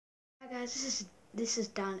Guys, this is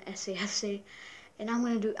Dan SAFC, and I'm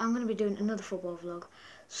gonna be doing another football vlog.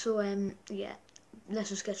 So yeah, let's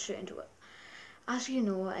just get straight into it. As you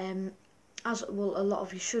know, as well a lot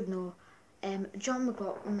of you should know, John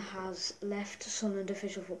McLaughlin has left Sunderland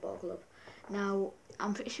Official Football Club. Now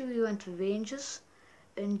I'm pretty sure he went to Rangers,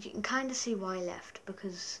 and you can kind of see why he left,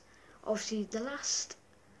 because obviously the last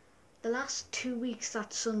 2 weeks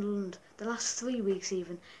that Sunderland, the last 3 weeks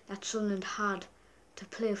even, that Sunderland had to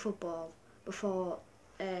play football before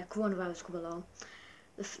coronavirus come along.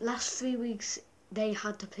 The last 3 weeks they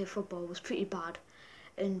had to play football was pretty bad,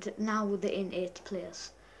 and now they're in 8th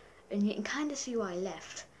place, and you can kind of see why I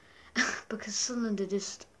left because Sunderland are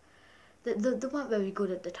just they weren't very good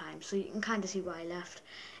at the time, so you can kind of see why I left.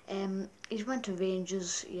 He went to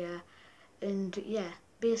Rangers, yeah, and yeah,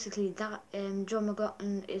 basically that John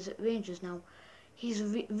McLaughlin is at Rangers now. He's a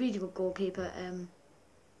really good goalkeeper.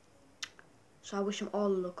 So I wish him all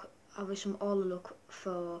the luck. I wish him all the luck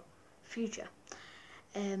for future.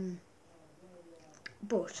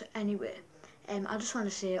 But anyway, I just want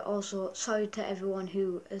to say also sorry to everyone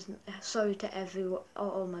who is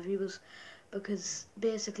all my viewers, because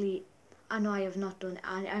basically I know I have not done,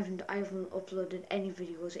 I haven't uploaded any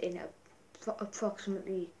videos in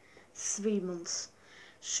approximately 3 months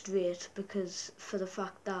straight, because for the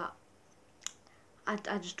fact that I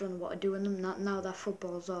just don't know what to do in them now that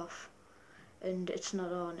football's off and it's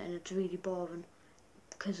not on, and it's really boring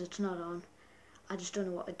because it's not on. I just don't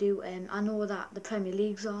know what to do. I know that the Premier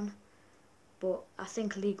League's on, but I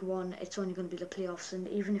think League One, it's only going to be the playoffs, and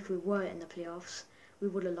even if we were in the playoffs, we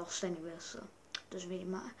would have lost anyway, so it doesn't really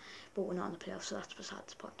matter. But we're not in the playoffs, so that's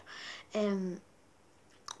besides the point.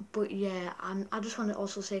 But yeah, I just want to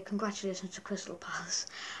also say congratulations to Crystal Palace.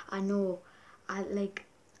 I know,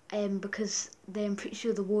 because I'm pretty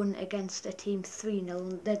sure they won against a team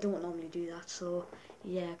 3-0. They don't normally do that, so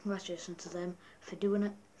yeah, congratulations to them for doing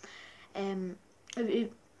it. To be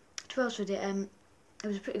honest with you, it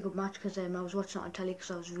was a pretty good match because I was watching it on telly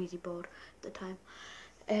because I was really bored at the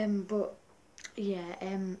time. But yeah,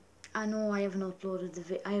 I know I haven't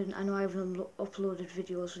uploaded I know I haven't uploaded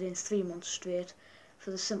videos within 3 months straight,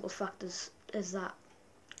 for the simple fact is that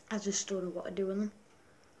I just don't know what to do with them.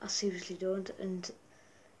 I seriously don't. And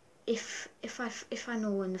if I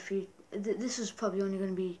know in the future, this is probably only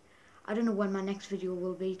going to be, I don't know when my next video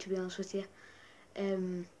will be, to be honest with you.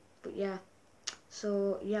 But yeah,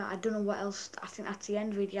 so yeah, I don't know what else. I think that's the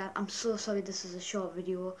end really. I'm so sorry this is a short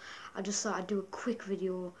video. I just thought I'd do a quick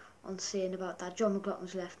video on saying about that John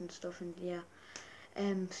McLaughlin's left and stuff, and yeah.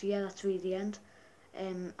 So yeah, that's really the end.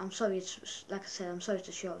 I'm sorry, it's like I said, I'm sorry it's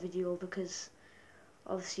a short video, because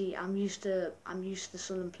obviously I'm used to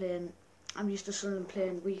Sunderland playing. I'm used to Sunderland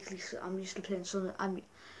playing weekly. So I'm used to playing Sunderland.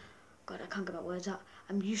 God, I can't get my words out.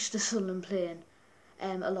 I'm used to Sunderland playing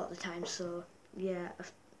a lot of the time. So yeah,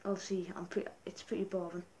 obviously it's pretty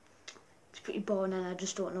boring. It's pretty boring, and I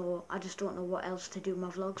just don't know what else to do with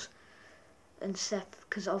my vlogs, except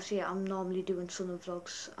because obviously I'm normally doing Sunderland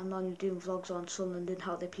vlogs. I'm normally doing vlogs on Sunderland and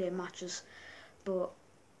how they play matches, but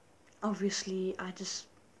obviously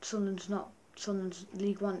Sunderland's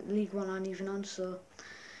League One aren't even on, so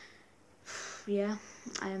yeah.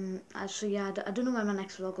 So yeah, I don't know when my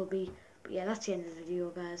next vlog will be, but yeah, that's the end of the video,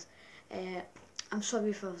 guys. I'm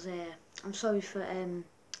sorry if I'm sorry for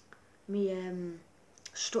me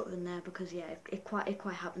stuttering there, because yeah, it quite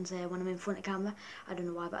happens there when I'm in front of camera. I don't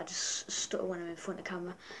know why, but I just stutter when I'm in front of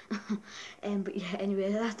camera. But yeah,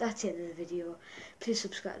 anyway, that's the end of the video. Please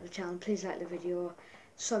subscribe to the channel, please like the video.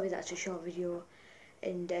 Sorry that's a short video,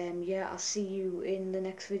 and yeah, I'll see you in the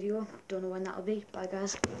next video. Don't know when that'll be. Bye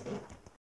guys.